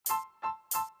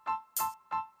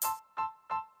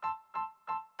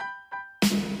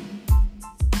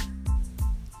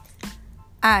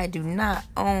I do not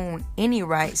own any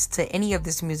rights to any of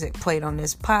this music played on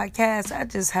this podcast. I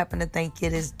just happen to think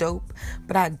it is dope,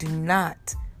 but I do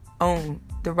not own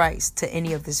the rights to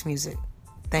any of this music.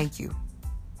 Thank you.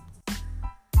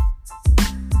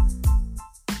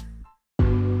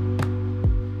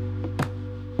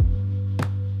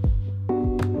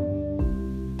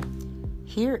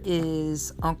 Here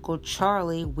is Uncle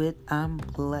Charlie with I'm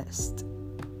Blessed.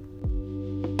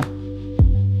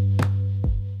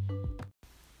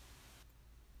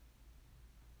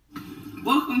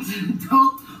 Welcome to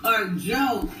Dope or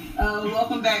Joke.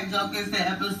 Welcome back, Jokers, to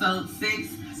episode 6.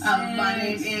 My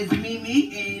name is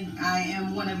Mimi, and I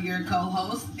am one of your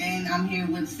co-hosts, and I'm here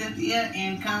with Cynthia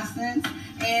and Constance.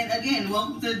 And again,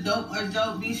 welcome to Dope or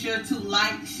Joke. Be sure to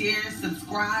like, share,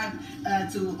 subscribe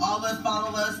to all us.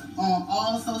 Follow us on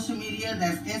all social media.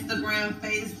 That's Instagram,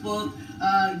 Facebook,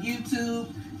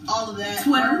 YouTube, all of that.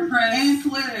 Twitter, and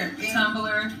Twitter, and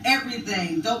Tumblr,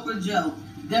 everything. Dope or Joke.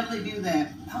 Definitely do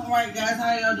that. All right, guys,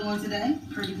 how y'all doing today?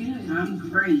 pretty good. I'm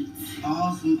great.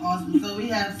 Awesome. So we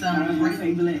have some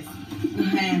Say blessed.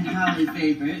 and Holly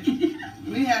favorite.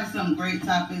 We have some great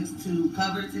topics to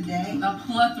cover today. A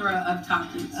plethora of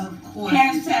topics. Of course.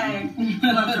 Hashtag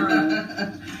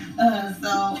plethora.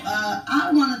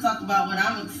 I want to talk about what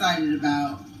I'm excited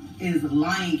about is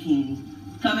Lion King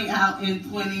coming out in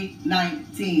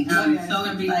 2019. I'm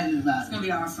so excited about It's going to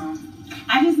be awesome.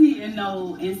 I just need to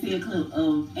know and see a clip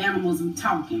of animals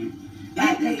talking.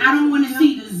 Like, I don't want to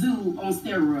see the zoo on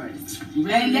steroids.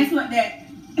 Really? And that's what that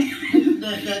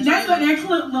that's what that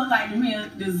clip looked like to me,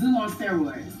 the zoo on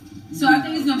steroids. So I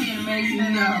think it's going to be an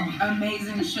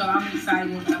amazing show. I'm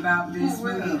excited about this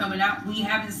movie coming out. We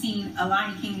haven't seen a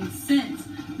Lion King since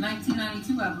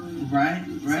 1992, I believe. Right.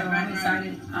 I'm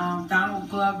excited. Donald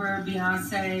Glover,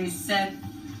 Beyonce, Seth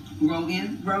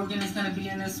Rogen is going to be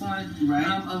in this one. Right.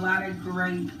 A lot of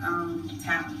great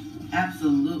talent.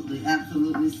 Absolutely.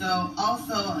 So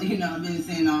also, I've been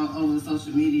saying all over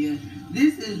social media,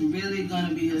 this is really going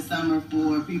to be a summer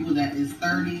for people that is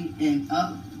 30 and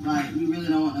up. Like, you really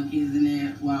don't want no kids in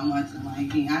there while I'm watching Lion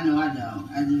King. I know I don't.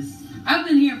 I've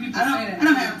been hearing people say that. I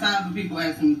don't have time for people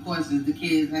asking me questions. The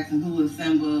kids asking who is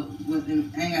Simba.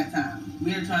 I ain't got time.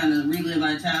 We're trying to relive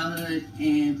our childhood,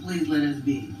 and please let us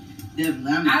be.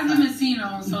 Definitely. I've even seen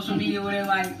on social media where they're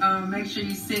like, make sure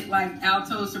you sit like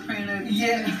alto, soprano,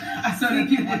 so that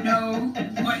people know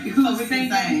who's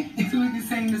singing, so we can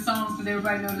sing the songs because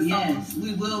everybody knows the songs. Yes,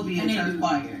 we will be a church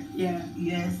choir. Yeah.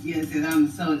 Yes, and I'm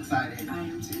so excited. I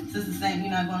am too. Sister Saint,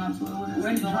 you're not going on tour with us?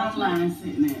 Where's the drum line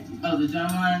sitting at? Oh, the drum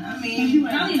line? I mean, you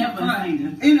probably in the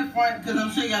front. In the front, because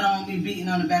I'm sure y'all don't want me beating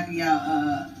on the back of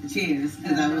y'all chairs,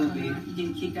 because I will be. You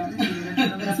get kicked out of the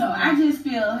theater. So I just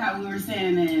feel how we were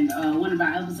saying in one of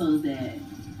our episodes that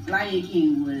Lion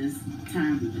King was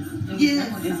timeless.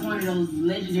 Yes. It's one of those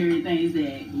legendary things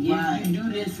that if you do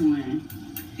this one,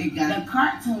 the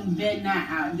cartoon better not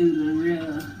outdo the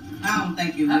real. I don't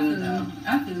think it will, though.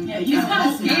 I feel Yeah, it's kind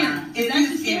of scary. It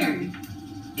is scary.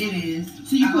 It is.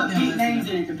 So you put big names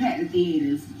in it to pack the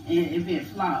theaters, and if it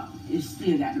flopped, it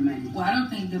still got the money. Well, I don't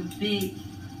think the big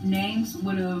names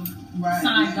would have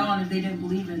signed on if they didn't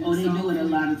believe in it. Oh, they do it a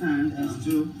lot of times. That's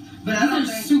true. But I these don't are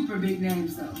think super big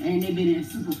names, though. And they've been in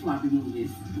super floppy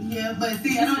movies. Yeah, but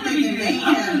see, I don't think they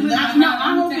have.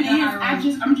 I hope it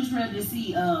is. I'm just ready to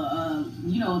see a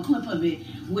clip of it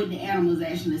with the animals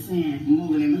actually saying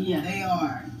moving them. Yeah, they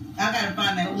are. I gotta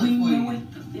find that clip for you.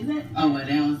 Is that? Oh, well,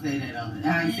 they don't say that on it.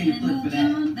 I ain't seen a clip for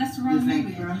that. That's the wrong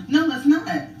movie, bro. No, it's not.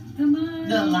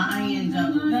 The Lion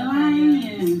Jungle. The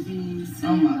Lion.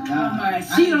 Oh my God.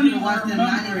 She don't even watch the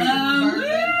 90s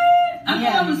version. I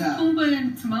thought it was Pumbaa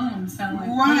and Timon. Sound like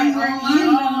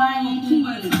Lion King.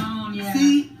 Pumbaa and Timon. Yeah.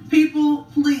 See, people,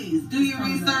 please do your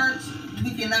research.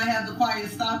 We cannot have the choir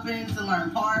stopping to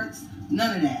learn parts.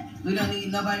 None of that. We don't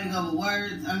need nobody to go with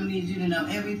words. I'm gonna need you to know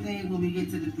everything when we get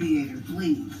to the theater.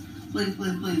 Please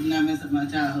do not mess up my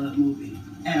childhood movie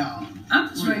at all. I'm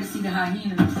just ready to see the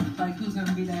hyenas. Like, who's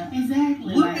gonna be that?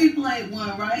 Exactly. Whoopi played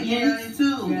one, right? Yes.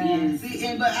 Too. Yes.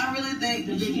 See, but I really think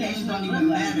the big names don't even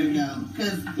matter though,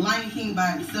 because Lion King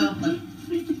by itself, like,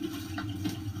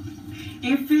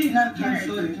 it fit not the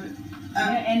character.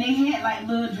 And they had like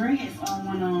little dreads on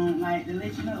one on, like to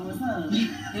let you know it was her.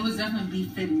 It was definitely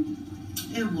befitting.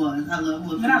 It was. I love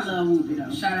Whoopi. But I love Whoopi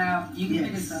though. Shout out. You can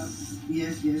pick us up.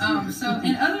 Yes. So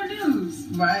in other news,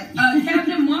 right?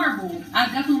 Captain Marvel. I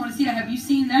definitely want to see that. Have you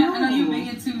seen that? No. I know you're big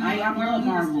into. I love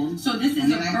Marvel. So this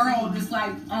is a girl that's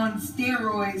like on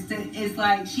steroids. That is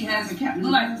like she has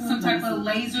like some type of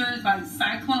laser, like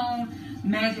cyclone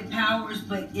magic powers,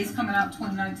 but it's coming out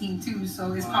 2019 too.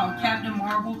 So it's called Captain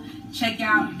Marvel. Check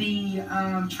out the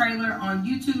trailer on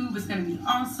YouTube. It's gonna be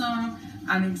awesome.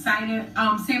 I'm excited.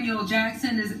 Samuel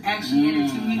Jackson is actually in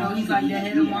it too. You know, he's like the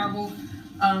head of Marvel.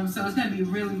 So it's gonna be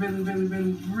really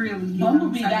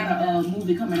Bumblebee got a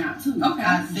movie coming out too.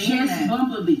 Okay, just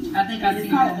Bumblebee. I think it's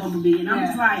called Bumblebee, and I'm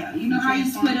just like, you know how you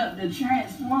split up the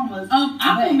Transformers.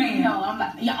 Aquaman. No, I'm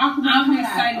like, Aquaman. I'm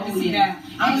excited to see that.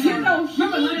 And you know,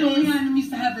 remember Little Leon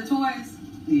used to have the toys.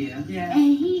 Yeah.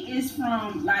 And he is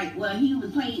from he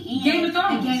was playing in Game of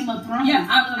Thrones. Game of Thrones. Yeah,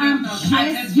 I love Game of Thrones.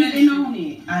 I'm just getting on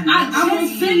it. I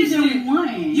just finished it.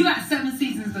 One. You got 7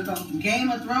 seasons to go. Game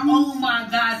of Thrones. Oh my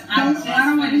gosh, I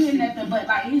don't want to hear nothing, but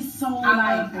it's so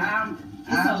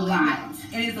it's a lot.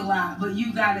 It is a lot, but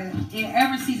you gotta.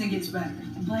 Every season gets better.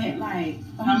 But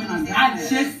how many? I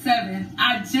just 7.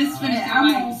 I just finished.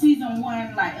 I'm on season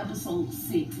 1, episode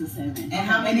 6 or 7. And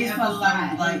how many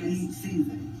episodes each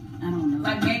season? I don't know.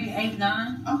 Like maybe 8,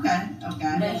 9. Okay.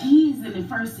 But he's in the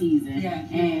first season. Yeah.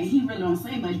 And he really don't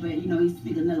say much, but he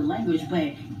speaks another language.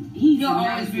 But he'll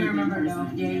always be remembered though.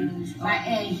 Yeah. And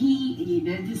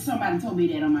just somebody told me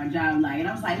that on my job, and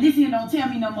I was like, listen, don't tell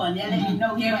me no more. They let me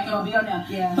know he ain't gonna be on there.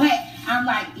 Yeah. But I'm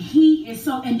like, he is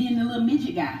so. And then the little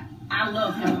midget guy. I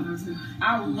love him.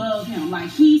 I love him.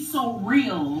 He's so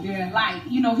real. Yeah.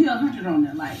 He'll 100 on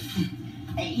there.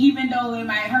 Even though it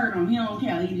might hurt him, he don't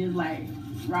care. He just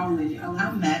raw with it.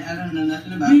 I'm mad. I don't know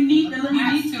nothing about it. You need to look.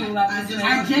 You need to. I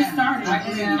just started.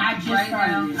 I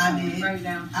started. I did. Right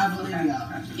now. I believe y'all.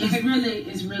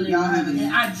 It's really. Y'all haven't.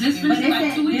 I just finished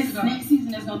it 2 weeks ago. Next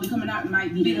season that's gonna be coming out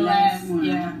might be the last one.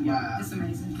 Yeah. Wow. It's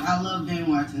amazing. I love binge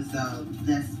watching, so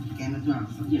that's Game of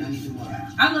Thrones. So I need to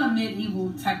watch. I love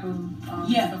medieval type of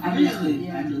stuff. I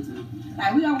do too.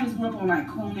 We always grew up on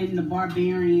Conan the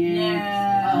Barbarian.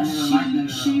 Yeah.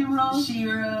 She-Ra,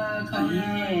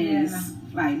 Conan. Yes.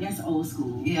 That's old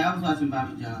school. Yeah, I was watching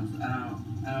Bobby Jones. I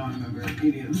don't remember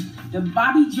any of them. The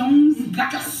Bobby Jones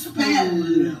Gospel.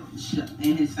 And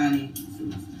his shiny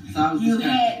suits. So I was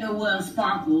had the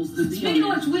sparkles. Speaking of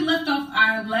which, we left off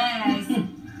our last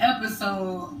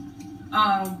episode.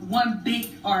 One big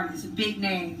artist, big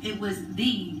name. It was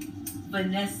the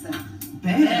Vanessa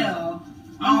Bell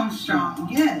Armstrong.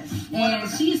 Yes. And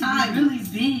she's really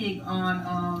big on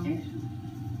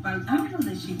I don't know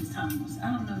that she was timeless. I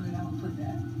don't know that I would put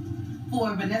that.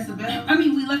 For Vanessa Bell? I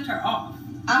mean, we left her off.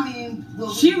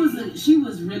 She was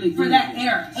really good for that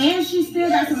era. And she still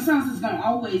got some songs that's gonna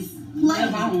always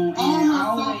live on.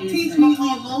 Always teach me,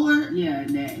 oh Lord. Yeah,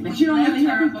 that. But you don't really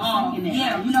hear people singing that.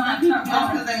 Yeah, you know how people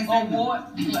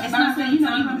what? It's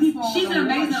not people. She's an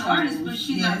amazing artist, but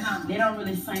she's not timeless. They don't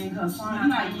really sing her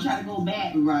songs. You try to go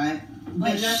back. Right.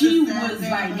 But she was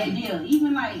that deal.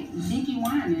 Even Vicky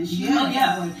Wine, she was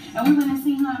that voice. And we went and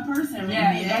seen her in person.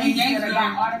 They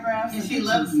got autographs. And she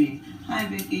loves me. Hi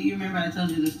Vicky, you remember I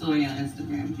told you the story on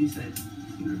Instagram? You said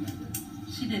you remember.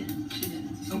 She didn't.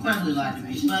 She probably lied to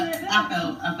me, but I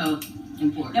felt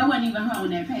important. That wasn't even her on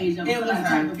that page. It was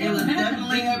her. It was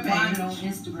definitely her page on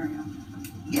Instagram.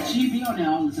 Yeah, she be on there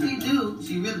all the time. She do.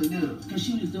 She really do. Cause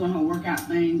she was doing her workout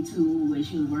thing too, where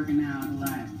she was working out a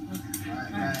lot.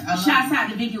 Right. Shouts out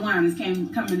to Vicky Winans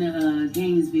coming to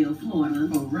Gainesville, Florida.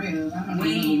 For real. I don't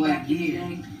way know back what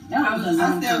year. That was a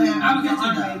long time. I was an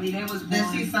arm baby. That was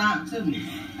that she signed to me.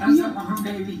 I was an arm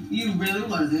baby. You really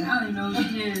wasn't. I don't even know who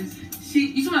she is.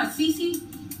 You talking about Cece?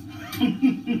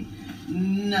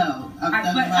 No. But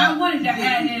I wanted to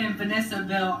add in Vanessa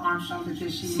Bell Armstrong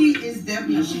because she is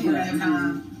definitely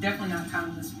definitely not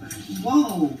timeless. But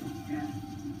whoa. Yeah.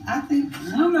 I think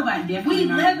I don't know about definitely.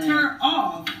 We left her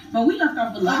off. But we left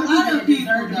off a lot of people that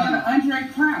deserve to Andre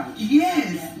Crouch.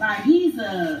 Yes. He's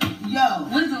a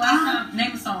When's the last time?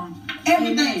 Name a song.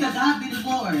 Everything to God be the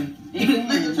glory.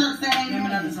 Let the church say name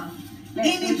another song.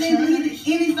 Anything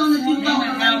any song that you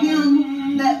thought about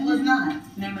him that was not.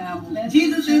 Name an album.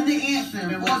 Jesus is the answer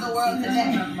for the world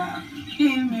today.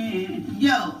 Amen.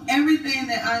 Yo, everything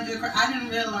that Andre Crouch, I didn't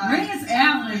realize. Rance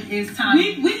Allen is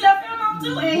timeless. We left him on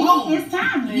too, and he is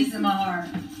timeless. He's in my heart.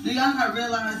 Do y'all not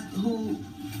realize who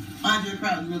Andre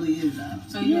Crouch really is though?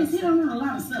 So yes, he don't know a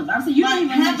lot of stuff. I said you didn't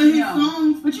even half of his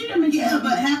songs, but you didn't mention him.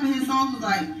 But half of his songs was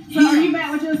like. So are you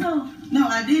mad with yourself? No,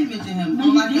 I did mention him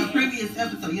on a previous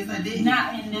episode. Yes, I did.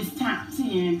 Not in this top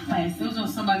 10 class. It was on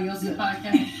somebody else's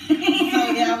podcast. So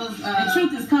yeah, I was. The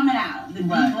truth is coming out. The people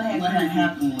what had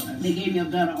happened was they gave me a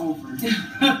better offer.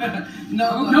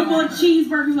 no more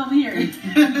cheeseburgers over here.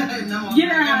 No more. Get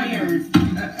her out of here.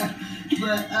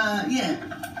 But yeah,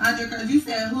 Andre Crouch. You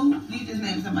said who? You just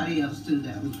named somebody else too.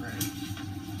 That was great.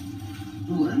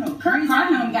 Who? Kurt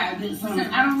Cardinal got good songs.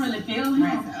 I don't really feel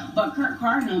him. But Kirk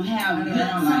Carter have good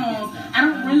songs. Like I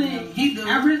don't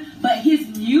really, but his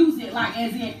music, like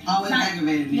as in, always like,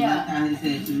 aggravated me. Yeah. Like how he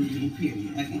said to me,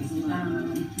 period. I can't see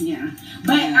yeah.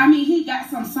 But I mean, he got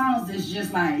some songs that's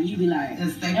just like you be like.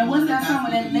 And what's that song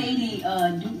with that lady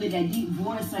with that deep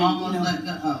voice? Almost like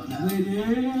the with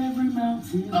every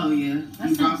mountain. Oh yeah,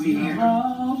 he brought me here.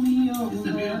 It's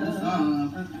a beautiful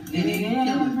song. Okay.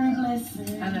 Every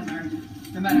blessing. I never heard it.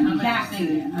 No matter how much I sing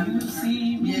it, I've never heard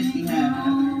it. Yes, you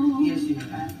have. Yes, you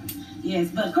have. Yes,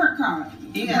 but Kirk Carter,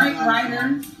 great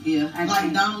writer. Yeah,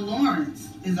 like Donald Lawrence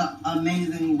is an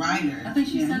amazing writer. I think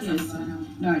she said something.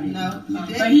 No, I didn't. No, you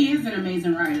did. But he is an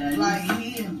amazing writer. Like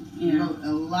he wrote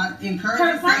a lot. In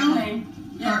Kurt Franklin.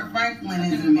 Kurt Franklin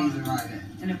is an amazing writer.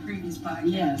 In a previous podcast.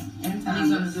 Yeah, and he's on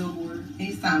the Billboard.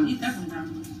 He's timeless. He's definitely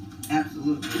timeless.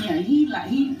 Absolutely. Yeah,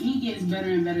 he gets better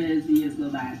and better as the years go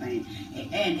by, I think.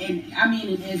 And I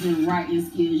mean, as in writing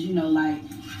skills, you know, like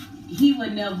he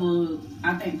would never,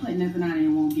 I think, put nothing out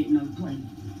and won't get no play.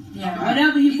 Yeah.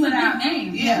 Whatever he he's put a out, big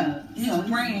name. Yeah. His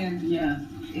brand. Yeah.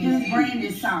 His brand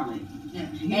is solid. Yeah.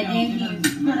 And then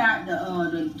he put out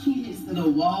the kids, the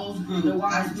Walls Group. The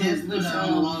Walls Group, which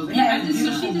yeah, she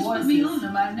just put me on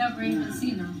them. I've never even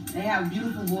seen them. They have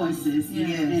beautiful voices.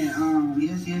 Yes. And,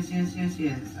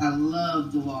 yes. I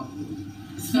love the Walls Group.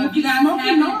 So if you guys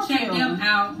haven't checked them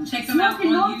out, check them out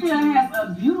on YouTube. Has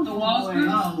a beautiful The Walls Group.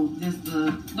 Oh, just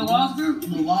the Walls Group.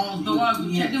 The Walls Group. The Walls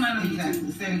Group. Yes, Check them out on exactly.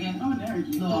 YouTube. Say it again. Oh, there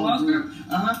you go. The Walls Group.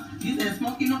 You said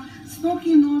Smokey Norfolk.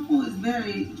 Smokey Norfolk is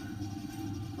very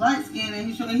light skinned and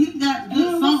he got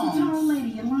good songs. The tall lady,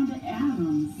 Yolanda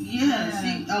Adams. Yeah,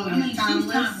 she. Oh, yeah,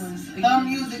 timeless. Her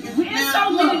music is. It's so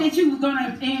many that you were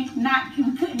gonna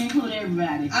couldn't include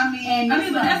everybody. I mean,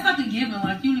 but that's not the given.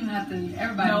 Like you don't even have to.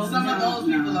 Everybody. No, some of those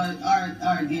people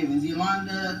are givens.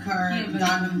 Yolanda, Kurt,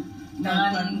 Donnie.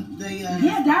 Donnie.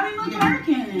 Donnie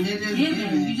McClurkin. They're just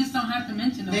given. You just don't have to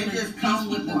mention them. They just come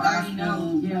with the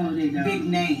gospel big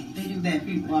names that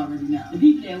people already know. The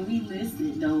people that we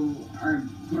listed though are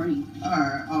great.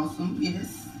 Are awesome.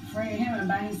 Yes. Fred Hammond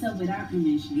by himself without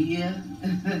permission. Yeah.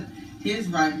 His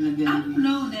writing ability. I don't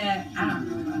know that. I don't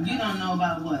know about that. You don't know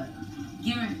about what?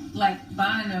 Giving, like,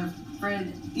 buying a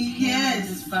Fred.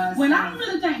 Yes. Well, I don't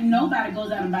really think nobody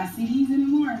goes out and buy CDs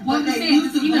anymore. Well, they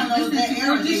used to go that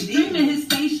era. Or just streaming his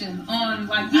station on,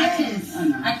 like, iTunes.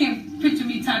 I can't picture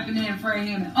me typing in Fred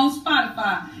Hammond. On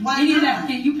Spotify. Why Any not? of that.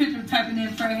 Can you picture typing in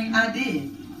Fred Hammond? I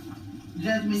did.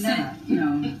 Judge me not.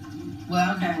 No.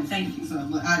 Well, okay, thank you. So,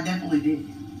 but I definitely did.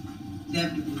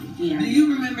 Definitely. Yeah. Do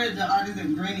you remember the artist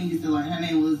that Granny used to like? Her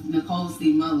name was Nicole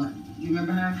C. Mullen. You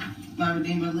remember her? My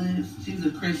Redeemer Lives. She's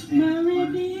a Christian. My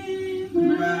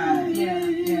Redeemer. Right. Yeah.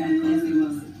 Nicole C.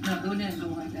 Mullen. No, it didn't go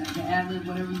like that. The ad-lib,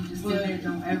 whatever you just did there,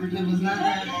 don't ever do it. It was not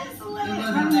that. It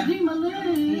wasn't that.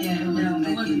 Yeah, it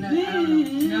wasn't that. I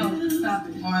don't know. No, stop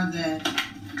it.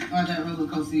 Or that roller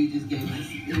coaster you just gave us.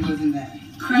 It wasn't that.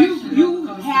 You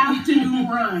have to do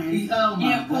runs in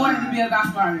order to be a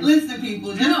gospel artist. Listen,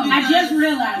 people. I just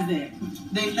realized that.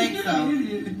 They think so.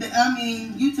 I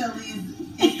mean, you tell these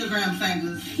Instagram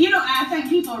singers. You know, I think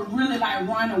people really like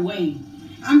run away.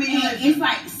 I mean, it's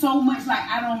like so much like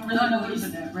I don't really know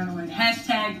what that. Run away.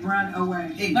 Hashtag run away.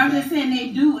 Exactly. But I'm just saying they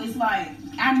do. It's like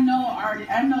I know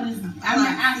artist. I know this.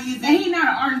 And he's not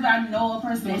an artist, but I know a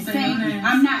person that's singing.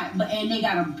 I'm not, but and they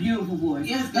got a beautiful voice.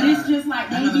 Yes, but it's just like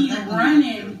they be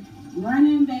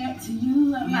running back to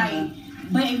you. Like,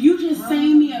 but if you just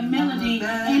sing me a melody,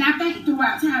 and I think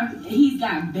throughout time he's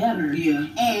got better. Yeah.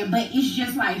 But it's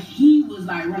just like he was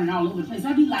like running all over the place.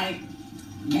 I'd be like.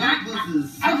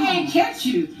 I can't catch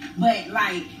you, but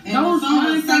like and those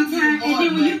ones sometimes. And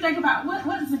then when you think about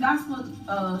what is the gospel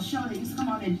show that used to come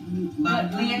on at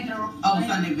Leandro?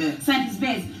 Sunday Best. Sunday's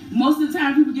Best. Most of the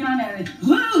time, people get on that because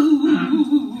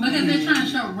they're trying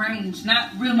to show range,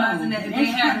 not realizing that if they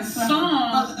had a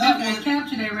song that will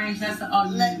capture their range, that's the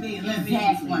argument. Let me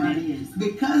explain it.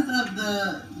 Because of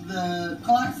the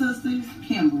Clark sisters,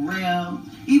 Kim Burrell,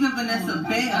 even Vanessa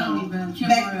Bell,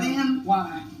 back then.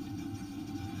 Why?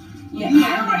 Yeah,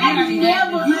 I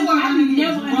never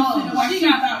understood why she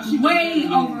got way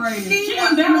overrated. She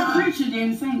was a better preacher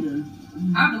than singer.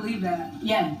 I believe that.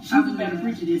 Yeah, she was a better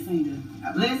preacher than singer.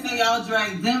 Listen, y'all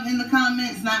drag them in the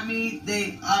comments, not me.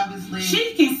 They obviously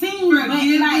she can sing, forgive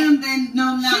them. They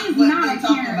know not what they're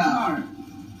talking about.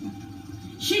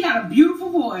 She got a beautiful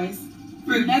voice.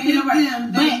 Forgive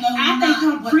them. But I think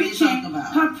her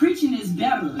preaching is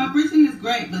better. Her preaching is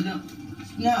great, but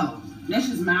no. That's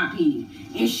just my opinion.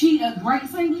 Is she a great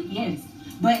singer? Yes.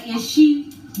 But is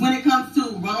she when it comes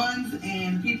to runs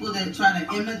and people that try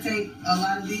to imitate a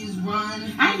lot of these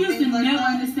runs, I used to never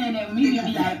understand that. Me would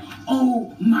be like,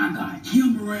 "Oh my God,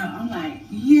 Kim Burrell." I'm like,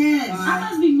 yes, I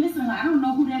must be missing her. I don't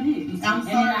know who that is. I'm and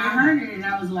sorry. then I heard it and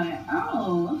I was like,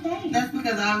 "Oh, okay." That's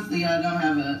because obviously I don't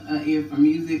have an ear for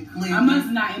music. Clearly, I must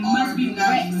not. It must be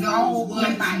wax all what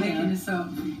in my making head. this up.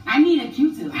 I need a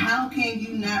Q-tip. How can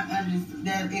you not understand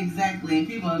that exactly? And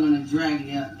people are gonna drag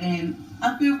it up. And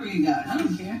I feel for you guys. I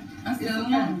don't care. I still It's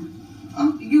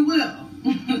alone. You will.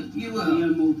 You will.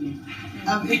 You're moving.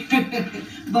 But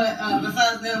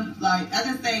besides them, like I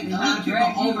just think a lot of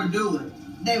people overdo it.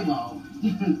 They won't.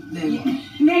 They won't.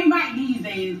 They might these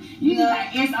days. You be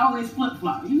like, it's always flip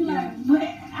flop. You be like, but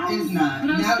It's not.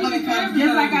 Not when it comes to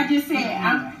just like I just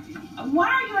said. Why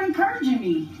are you encouraging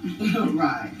me?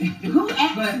 right. Who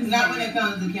asked But not when it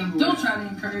comes to Kim Burrell. Don't try to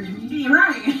encourage me.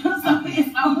 Right. So it's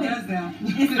Who always does that?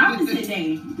 it's opposite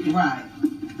day. Right.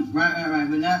 Right.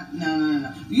 But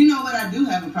no. You know what I do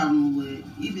have a problem with,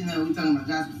 even though we're talking about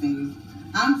gospel singers,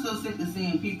 I'm so sick of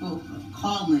seeing people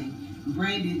calling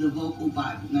Brandy the vocal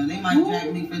Bible. Now they might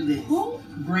drag me for this. Who?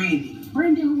 Brandy.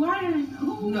 Brandy, why?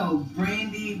 Who? No,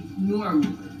 Brandy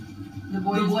Norwood. The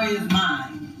boy is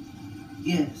mine.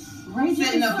 Yes. Ray J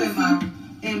Sitting up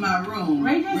in my room.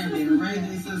 Ray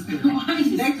J's sister. Why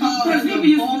is They call her Because the people used to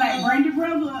be vocal, like Brandy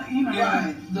brother, you know.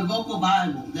 right, the vocal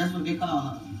Bible. That's what they call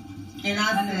her. And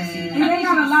I And said, they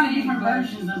got a lot of different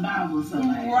versions of Bible, so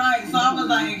like, right. So I was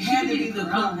like, it had to be the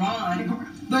Quran.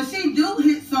 But she do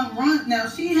hit some runs. Now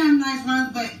she have nice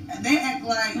runs, but they act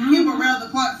like Kim Burrell, the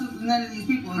Clark Sisters, none of these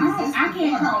people exist. I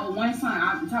can't call one song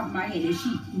off the top of my head that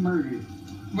she murdered.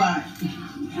 Right.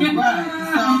 So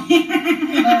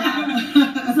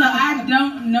I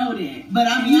don't know that. But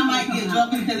I mean, I might get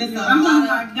joking because it's a lot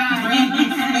of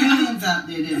fans out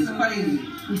there that's crazy.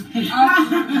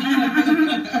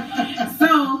 So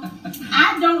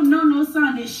I don't know no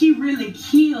song that she really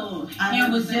killed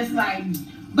and was just like.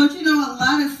 But you know, a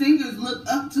lot of singers look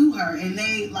up to her, and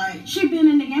they like. She been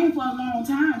in the game for a long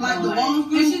time. Like though, the Walls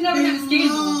Group, and she never had a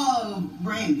scandal. Love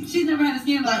Brandy. She's never had a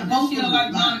scandal. Like She vocally, don't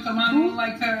like Monica. Monica don't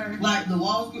like her. Like the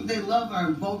Walls Group, they love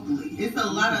her vocally. It's a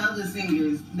lot of other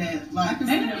singers that like.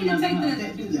 Maybe I need to take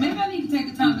maybe I need to take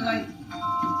the time to like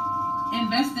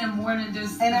invest in more than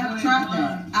just. And I've tried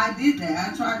that. I did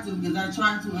that. I tried to because I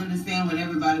tried to understand what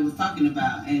everybody was talking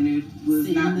about, and it was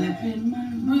not that. In my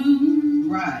room.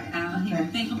 Right. Out here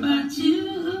think about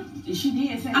you. She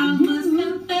did say I must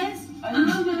confess, I'm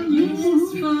a mess for you.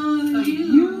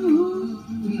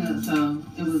 So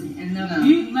it was.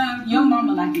 Your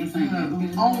mama like your song.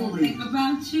 Only. Think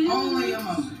about you. Only your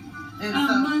mama. And I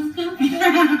must confess.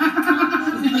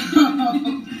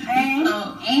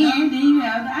 And then you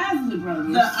have the Isley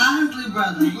Brothers. The Isley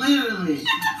Brothers, literally.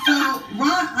 So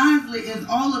Ron Isley is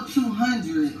all of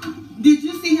 200. Did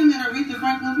you see him at Aretha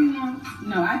Franklin funeral?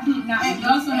 No, I did not. And you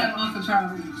also have Uncle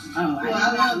Charlie. Oh, well,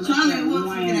 I love Charlie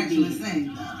Wilson can actually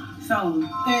sing though. So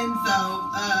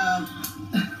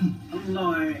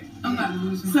Lord, I'm about to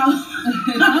lose him. so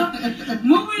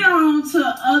moving on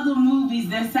to other movies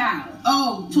that's out.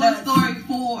 Oh, Toy Story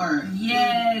 4.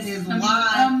 Yes, is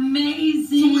why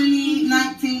amazing.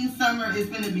 2019 summer is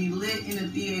going to be lit in the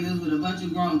theaters with a bunch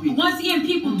of grown people. Once again,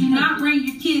 people do not bring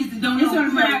your kids that don't know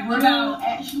crap about.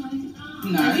 Actually,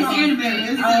 no, it's animated.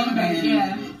 It's animated,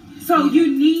 yeah. So you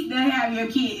need to have your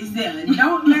kids there.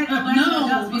 Don't let them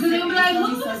No, because they'll be like,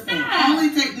 who's that? Only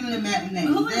take them to matinees.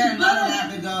 They're not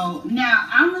allowed to go. Now,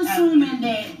 I'm assuming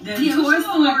that the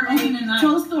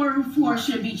Toy Story 4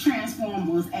 should be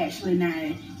Transformers actually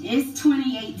now. It's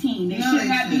 2018. They should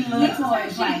not be little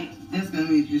toys like. It's gonna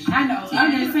be just. I know.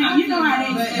 I'm just saying. You know how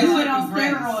they do it on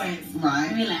steroids,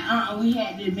 right? Be like, we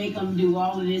had to make them do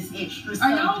all of this extra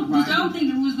stuff. Did y'all think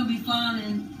that we was gonna be flying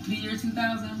in the year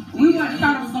 2000? We thought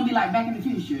it was gonna be like Back in the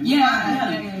Future.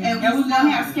 Yeah. And we was gonna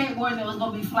have skateboards that was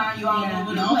gonna be flying you all over the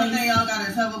place. The only thing y'all got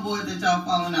is hoverboards that y'all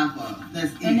falling off of.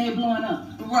 That's it. And they blowing up.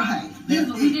 Right.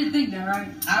 We did think that, right?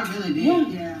 I really did.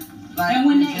 Yeah. Like, and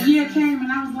when that year came, and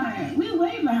I was like, we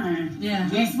way behind. Yeah.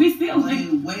 Yes, we still way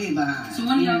behind. So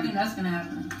when do y'all think that's gonna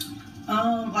happen?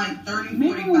 Like 30,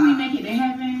 maybe 45. when we make it to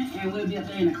heaven and we'll be up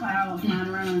there in the clouds flying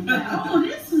around. Like, oh,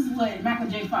 this is what Michael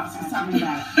J. Fox was talking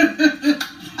about.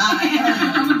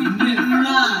 I'm gonna be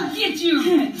not get you.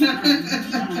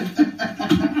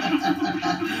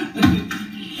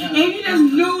 And you just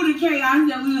knew the chaos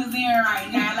that we was in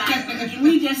right now. Like,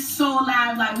 we just so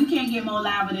live. Like, we can't get more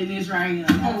live than this right here.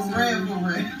 For real.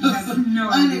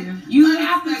 No idea. You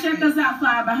have to check us out for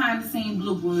our behind the scenes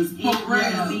bloopers. For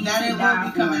real. That it will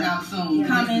be coming out soon.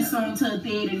 Coming soon to a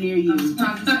theater near you. And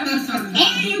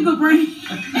And you could bring,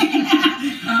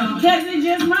 because it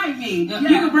just might be. me. Yeah. You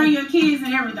can bring your kids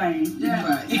and everything. Yeah.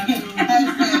 Right.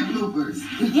 Hashtag bloopers.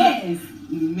 Yes.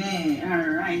 Man. All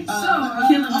right. So,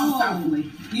 killing them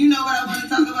softly. You know what I want to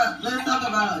talk about? Let's talk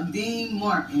about Dean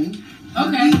Martin.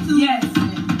 Okay. Me Too Yes.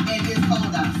 movement, and it's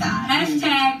cold outside.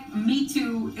 Hashtag Me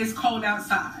Too is cold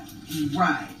outside.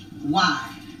 Right. Why?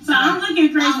 So I'm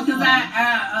looking crazy because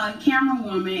a camera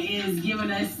woman is giving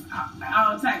us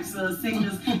all types of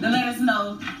signals to let us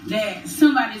know that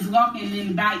somebody's walking in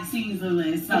the back scenes of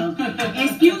us. So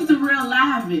excuse the real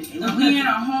live it. We in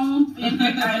a home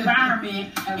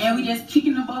environment and we just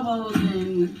kicking the bubbles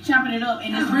and chopping it up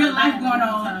and there's real life going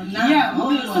on. Yeah,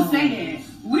 we used to say that.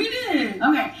 We did.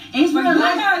 Okay, it's But real you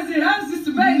life. guys did. I was just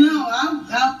a baby. No,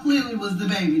 I clearly was the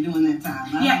baby during that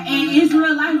time. Yeah, and it's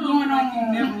real life going Like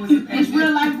you never was a on. baby. It's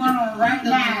real life going on right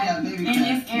Yeah, now baby in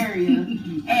cat. this area.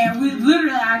 And we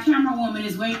literally, our camera woman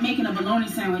is making a bologna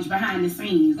sandwich behind the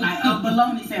scenes, like a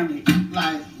bologna sandwich.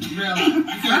 Like, real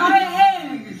life.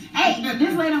 Eggs. Hey,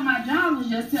 this lady on my job was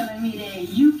just telling me that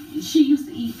she used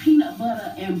to eat peanut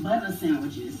butter and butter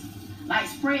sandwiches, like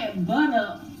spread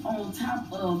butter on top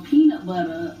of peanut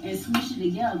butter and smush it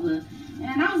together.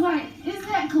 And I was like, is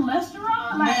that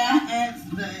cholesterol?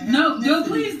 Like, No,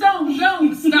 please don't stop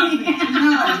it. No.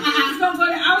 Please don't go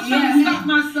there. I was trying to stop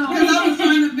myself. Because I was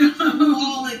trying to picture who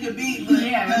all it could be, but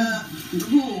Yeah.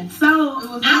 who? So It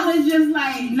was I was just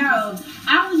like, no.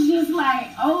 I was just like,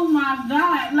 oh my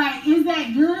God, like, is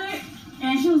that good?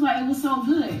 And she was like, it was so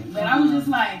good. But I was just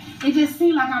like, it just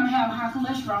seemed like I'm going to have high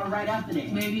cholesterol right after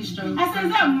that. Maybe it's true. I said,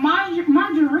 is that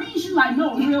margarine? She's like,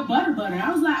 no, real butter.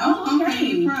 I was like, oh, Okay, okay.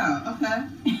 you proud. Okay.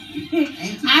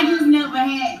 Ain't too I just proud. never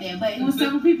had that. But it was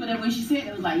several people that when she said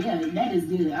it was like, yeah, that is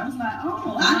good. I was like,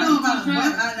 oh. I know about too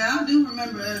what proud. I do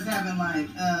remember us having like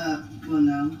well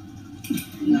no.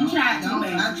 You tried I to don't.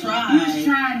 make I it. tried. You was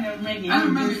trying to make it. I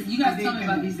remember just- you guys I told me did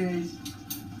about finish. these days.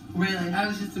 Really? I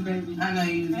was just a baby. I know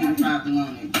you was getting fried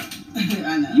bologna.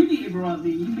 I know. You need to grow up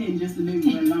then. You've been just a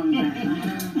baby for a long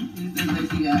time. You said that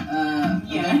she got a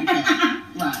Yeah. baby fat.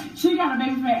 Right. She got a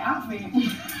baby fat outfit.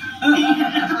 I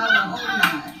hope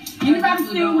not. Anybody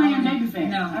still wearing baby fat?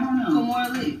 No. I don't know.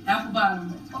 Kamora Lee. Apple bottom.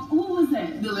 Who was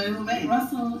that? The lady who made it.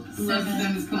 Russell Simmons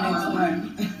Simmons.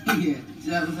 Kamora Lee. Yeah,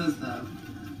 that was her stuff.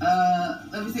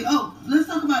 Let me see. Oh, let's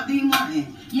talk about Dean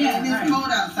Martin. Yeah, and it's right.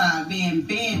 cold outside being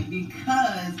banned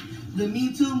because the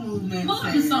Me Too movement. Pull up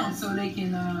the says- song so they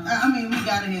can. I mean, we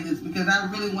gotta hear this because I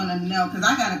really want to know because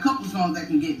I got a couple songs that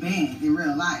can get banned in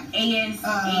real life.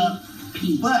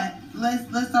 ASAP. But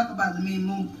let's talk about the Me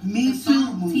the Too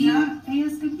song movement. T.I.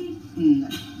 ASAP.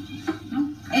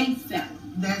 No, ASAP.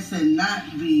 that should not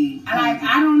be. Like,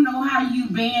 I don't know how you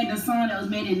banned a song that was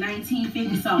made in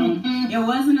 1950 song. It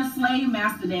wasn't a slave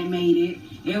master that made it.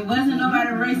 It wasn't nobody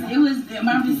racist. It was,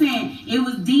 I'm just saying, it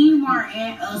was Dean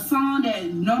Martin, a song that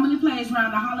normally plays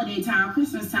around the holiday time,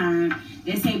 Christmas time.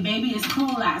 They say, baby, it's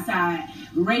cold outside.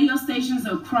 Radio stations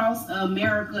across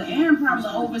America and probably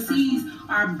overseas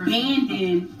are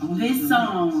banning this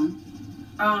song.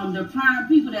 The prime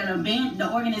people that are banned,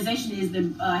 the organization is the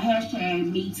hashtag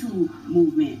Me Too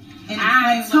movement. And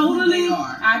I explain who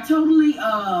totally they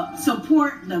are.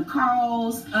 support the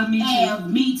cause Of Me Too. of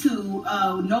Me Too.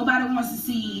 Nobody wants to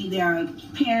see their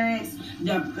parents,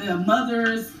 their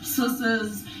mothers,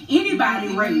 sisters, anybody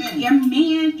Even raped. men. And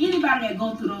men, anybody that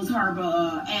go through those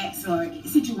horrible acts or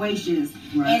situations.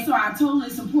 Right. And so I totally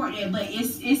support that. But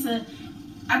it's a,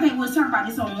 I think we'll talk about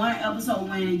this on one episode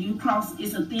when you cross,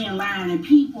 it's a thin line and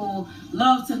people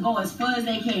love to go as far as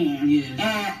they can. Yes. And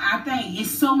I think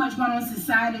it's so much going on in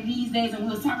society these days, and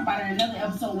we'll talk about it in another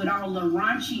episode with all the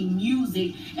raunchy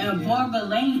music and vulgar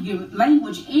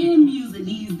language in music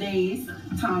these days,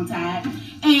 tongue-tied,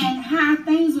 and how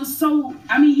things are so,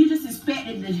 I mean, you just expect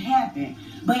it to happen.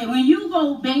 But when you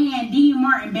go ban Dean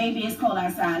Martin, baby, it's cold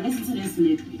outside, listen to this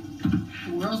snippet.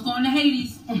 The world's going to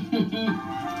Hades.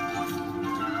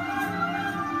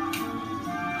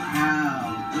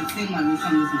 How? It seemed like we saw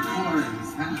this before.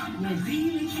 How?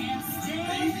 Baby,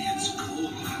 it's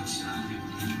cold outside.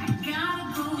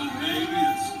 Baby,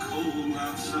 it's cold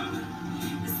outside.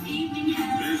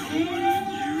 There's only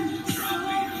you drop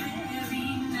me.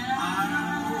 I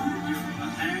hold your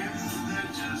hands,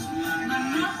 they're just like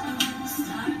ice.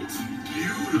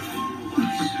 Beautiful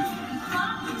white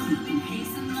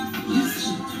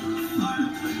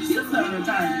You're so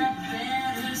retarded.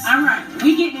 All right, we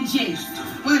get the gist.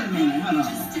 Wait a minute. Hold on.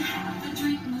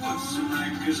 Put some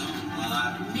records on while I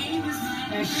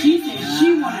Now she said she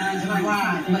wanted to drink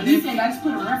Right, something. but He said, let's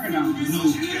put a record on. no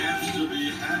cabs to be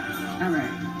had. All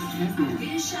right, that's it.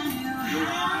 Your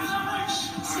eyes are like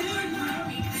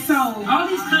starlight. So, All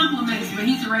these compliments, but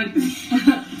he's a rapist.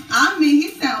 I mean, he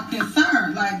sounds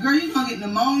concerned. Like like, girl, you gonna get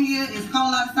pneumonia. It's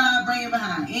cold outside. Bring it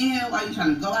behind. Inhale while you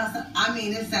trying to go outside. I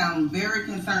mean, it sounds very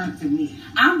concerned to me.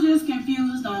 I'm just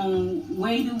confused on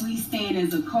where do we stand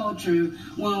as a culture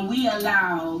when we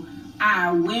allow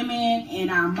our women and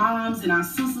our moms and our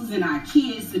sisters and our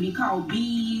kids to be called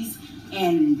bees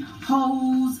and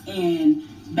hoes and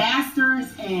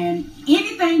bastards and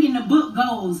anything in the book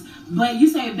goes, but you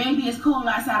say, baby, it's cold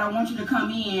outside, I want you to come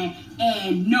in,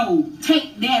 and no,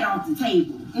 take that off the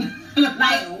table.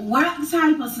 Like, what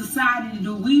type of society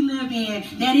do we live in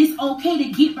that it's okay to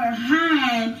get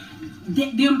behind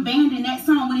them banning that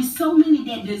song when there's so many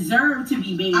that deserve to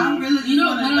be banned? I really, you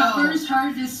know, when I first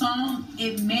heard this song,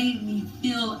 it made me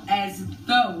feel as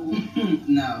though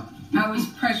no, I was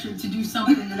pressured to do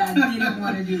something that I didn't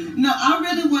want to do. No, I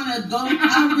really want to go.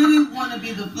 I really want to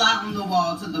be the fly on the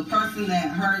wall to the person that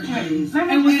heard this.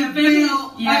 And was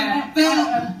feel,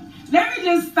 yeah. Let me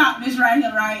just stop this right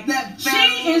here, right?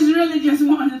 She is really just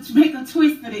wanting to make a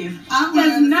twist of this. I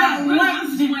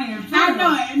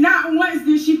know it. Not once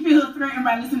did she feel threatened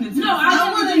by listening to this. No,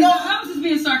 I want to know. I was just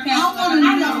being sarcastic. I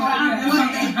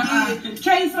want to know. In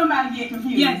case somebody get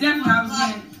confused. Yeah,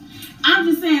 definitely. I'm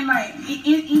just saying, like,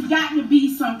 it got to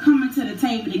be some coming to the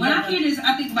table together. When I hear this,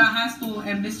 I think about High School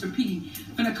and Mr. P.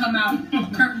 Gonna come out,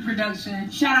 curtain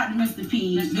production. Shout out to Mr.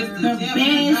 P. The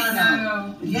best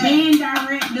band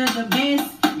director, the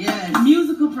best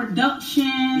musical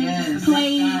production,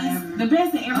 plays, the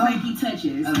best at everything he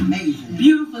touches. Amazing.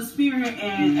 Beautiful spirit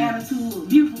and attitude,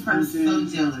 beautiful person. I'm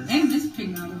so jealous. And Miss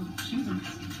Pignato. She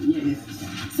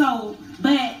was So,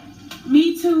 but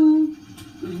Me Too,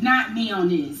 not me on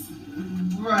this.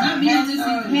 Right. Not me on this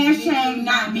hashtag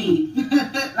not me.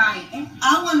 Like,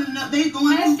 I want to know. They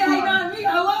going hashtag not me.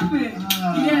 I love it.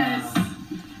 Yes.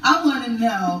 I want to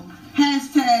know.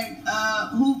 Hashtag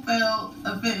who felt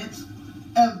offended?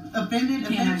 You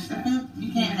can't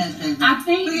hashtag that. I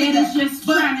think that it's just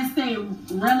trying to stay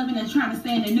relevant and trying to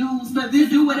stay in the news, but to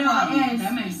do whatever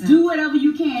that makes sense. Do whatever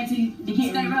you can to get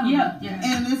stay relevant. Yeah.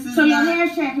 And this is so your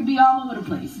hashtag could be all over the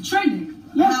place. Trending.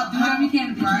 Yeah. Do whatever you can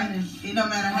to be trending. It don't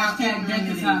matter how deck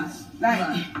is hot.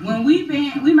 Like when we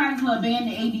might as well ban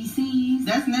the ABCs.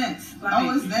 That's next.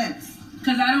 Like, it's next.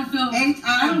 Because I don't feel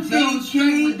H-I-J-K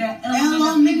straight with that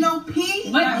L-O-N-O-P.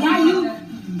 Why you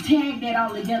tag that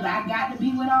all together? I got to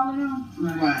be with all of them.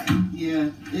 Right. Yeah.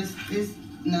 It's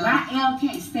no. My L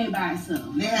can't stay by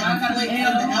itself. They have a click in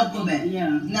the alphabet.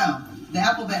 Yeah. No. The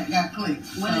alphabet got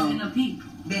clicks. What is in a P?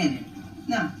 Ban it.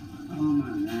 No. Oh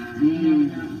my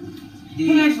God.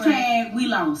 Hashtag we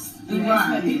lost.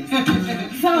 Right.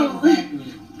 So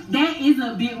that is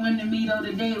a big one to me though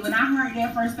today. When I heard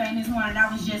that first thing this morning,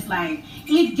 I was just like,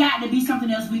 it got to be something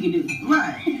else we could do.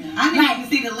 Right. I need to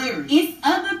see the lyrics. It's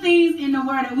other things in the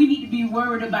world that we need to be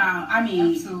worried about. I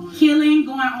mean, killing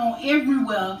going on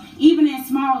everywhere, even in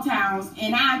small towns.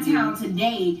 In our town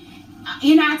today,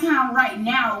 in our town right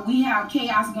now, we have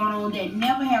chaos going on that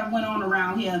never have went on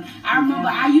around here. I remember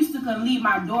I used to leave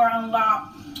my door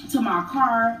unlocked to my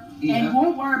car and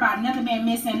won't worry about nothing being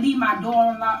missing. Leave my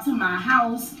door unlocked to my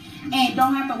house and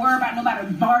don't have to worry about nobody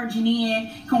barging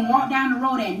in. Can walk down the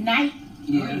road at night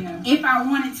if I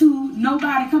wanted to.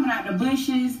 Nobody coming out the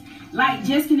bushes. Like,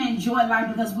 just can enjoy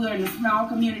life because we're in a small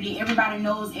community. Everybody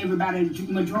knows everybody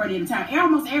majority of the time.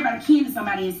 Almost everybody kin to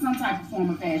somebody in some type of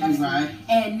form or fashion. Right.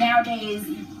 And nowadays,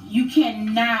 you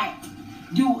cannot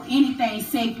do anything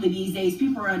safely these days.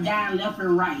 People are dying left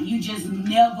and right. You just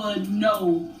never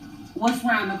know what's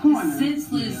around the corner.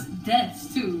 Senseless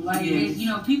deaths too. Like you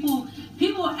know, people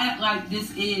act like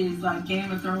this is like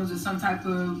Game of Thrones or some type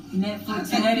of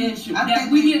Netflix, and that is true. That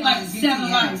we get like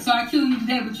 7 lives. So I kill you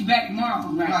today, but you back tomorrow.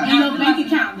 Right. And your bank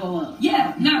account go up.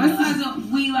 Yeah. Not realizing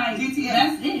we like GTA.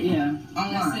 That's it. Yeah.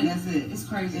 Online. That's it. It's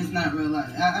crazy. It's not real life.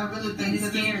 I really think it's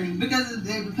scary because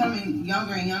they're becoming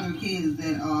younger and younger kids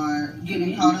that are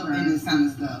getting caught up in this kind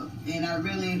of stuff. And I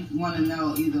really want to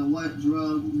know either what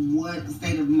drug, what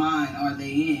state of mind are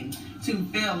they in to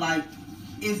feel like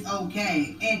it's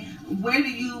okay. And where do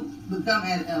you become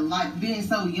at a life, being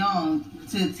so young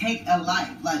to take a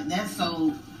life? Like, that's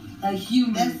so... A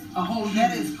human. That's a whole human.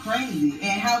 That is crazy.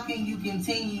 And how can you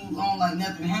continue on like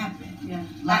nothing happened? Yeah.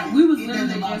 Like we was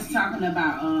literally just talking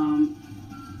about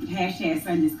hashtag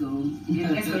Sunday school.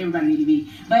 That's where everybody need to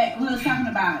be. But we was talking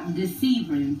about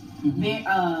deceiving being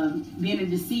a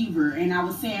deceiver, and I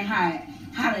was saying how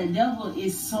the devil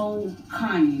is so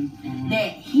cunning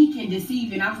that he can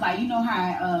deceive. And I was like, you know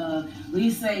how when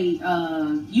you say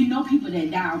people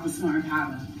that die off of snorting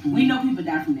powder, we know people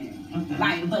die from that. Okay.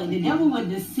 Like, but the devil would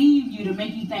deceive you to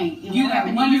make you think you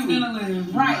have one is gonna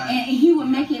live, right? And he would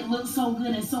make it look so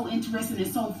good and so interesting and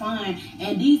so fun.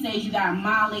 And these days, you got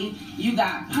Molly, you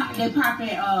got they popping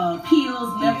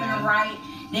pills left and right.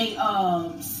 They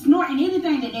snorting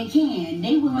anything that they can.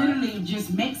 They will literally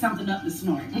just make something up to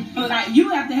snort. Like, you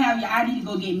have to have your ID to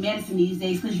go get medicine these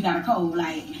days because you got a cold.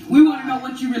 Like, we want to know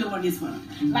what you really want this for.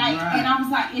 Like, and I was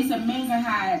like, it's amazing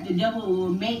how the devil will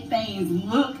make things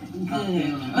look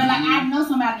good. But like, I know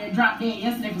somebody that dropped dead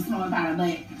yesterday for snorting powder,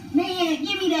 but man,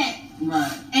 give me that.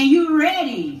 Right. And you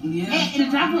ready. Yeah. At the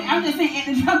drop of, I'm just saying, at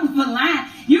the drop of a line,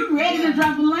 you ready to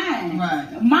drop a line.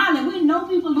 Right. Molly, we know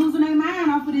people losing their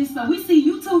mind off of this stuff. We see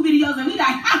YouTube videos and we like,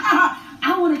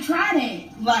 I want to try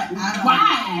that. Like,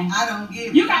 I don't get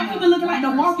it. You got people looking like The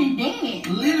Walking Dead.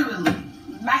 Literally.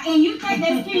 Like, and you think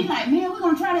that's cute, like, man, we're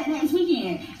going to try that next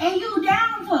weekend. And you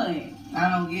down for it. I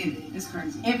don't get it. It's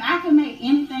crazy. If I can make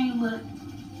anything look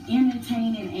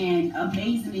entertaining and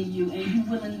amazing in you, and you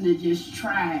willing to just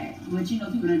try it, but you know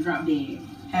people done drop dead.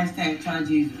 Hashtag try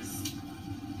Jesus.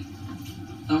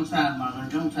 Don't try it, mother.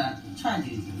 Don't try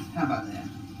Jesus. How about that?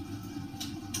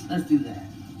 Let's do that.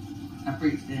 I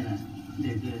preached, didn't I?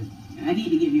 Did good. I need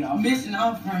to give you all mission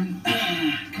offering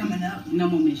coming up. No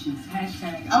more missions.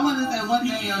 Hashtag. I want to say one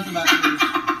thing else about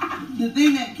this. The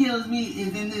thing that kills me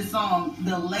is in this song,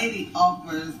 the lady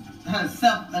offers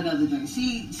herself another drink.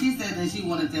 She said that she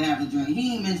wanted to have a drink.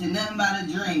 He ain't mentioned nothing about a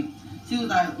drink. She was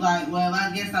like, well,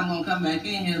 I guess I'm gonna come back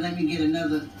in here. Let me get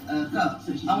another cup.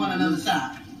 I want another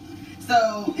shot.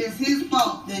 So it's his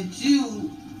fault that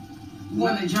you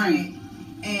want to drink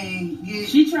and get.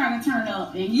 She trying to turn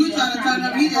up, and you trying to turn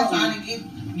up. He just trying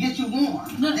to get you warm.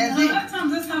 Look, that's a it. lot of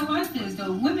times that's how life is,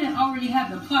 though. Women already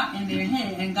have the plot in their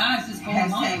head, and guys just go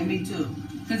along. Hashtag me too.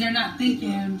 Because they're not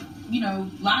thinking,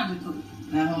 logically.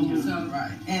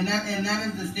 Right, and that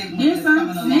is the stigma.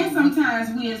 Then sometimes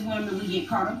we as women, we get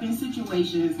caught up in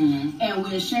situations and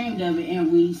we're ashamed of it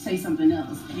and we say something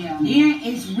else. Yeah. Then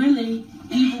it's really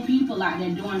evil people out there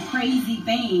doing crazy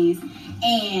things,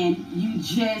 and you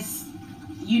just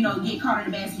get caught in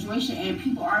a bad situation, and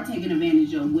people are taking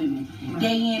advantage of women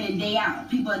day in and day out.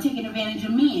 People are taking advantage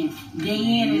of men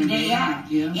day in and day out.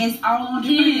 Yeah. It's all on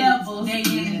different levels. Day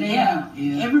in and day out.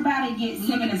 Yeah. Everybody gets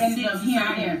taken advantage of here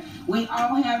and there. We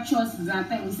all have choices. I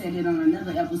think we said it on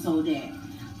another episode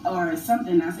or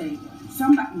something. I said,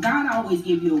 God always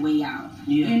give you a way out.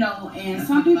 Yeah. And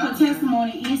some people's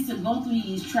testimony is to go through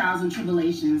these trials and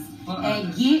tribulations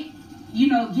and get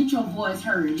your voice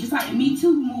heard. Just like the Me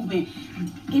Too movement,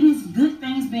 it is good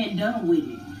things being done with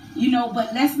it.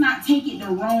 But let's not take it the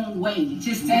wrong way.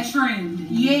 Just that trend.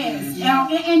 Yes.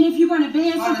 And if you're going to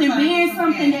ban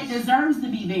something that deserves to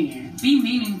be banned. Be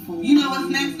meaningful. You know what's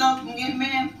next though from getting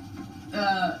banned?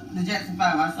 The Jackson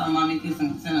 5. I saw Mommy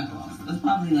kissing Santa Claus. That's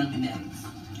probably going to be next.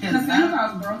 Because Santa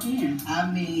Claus broke in.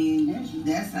 I mean,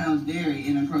 that sounds very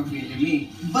inappropriate to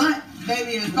me. But,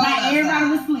 baby, it's cold outside. Everybody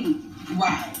was asleep.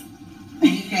 Right. And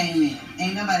he came in.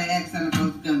 Ain't nobody asked Santa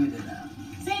Claus to come into that.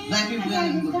 Black people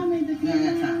didn't during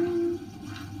that time.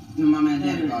 Your mama and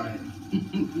daddy bought it.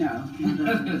 No.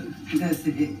 That's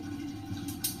it.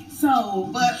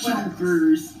 So,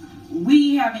 jokers,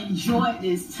 we have enjoyed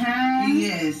this time.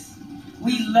 Yes.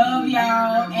 We love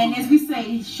y'all. And as we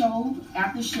say, show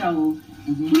after show,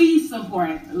 please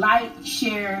support, like,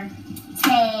 share,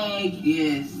 tag.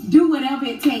 Yes. Do whatever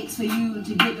it takes for you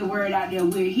to get the word out there.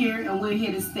 We're here and we're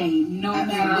here to stay no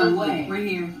matter what. We're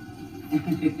here.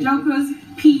 Jokers,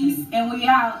 peace, and we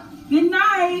out. Good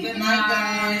night. Good night,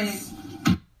 guys.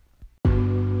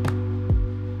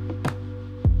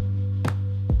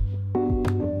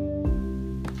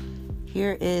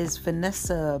 Here is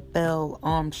Vanessa Bell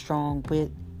Armstrong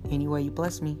with Any Way You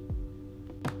Bless Me.